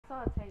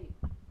saw a tape,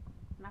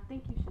 and I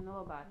think you should know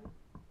about it.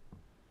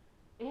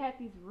 It had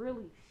these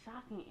really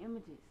shocking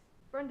images.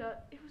 Brenda,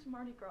 it was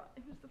Mardi Gras.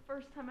 It was the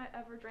first time I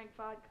ever drank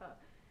vodka,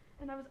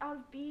 and I was out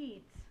of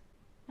beads.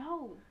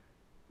 No,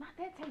 not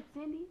that tape,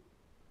 Cindy.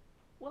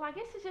 Well, I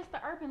guess it's just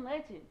the urban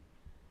legend.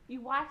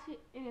 You watch it,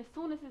 and as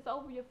soon as it's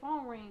over, your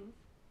phone rings,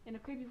 and a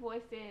creepy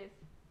voice says,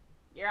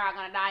 "You're all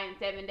gonna die in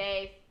 7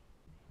 days."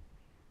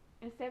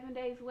 And 7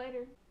 days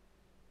later,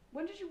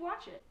 When did you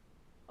watch it?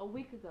 a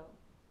week ago,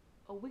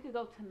 a week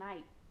ago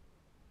tonight,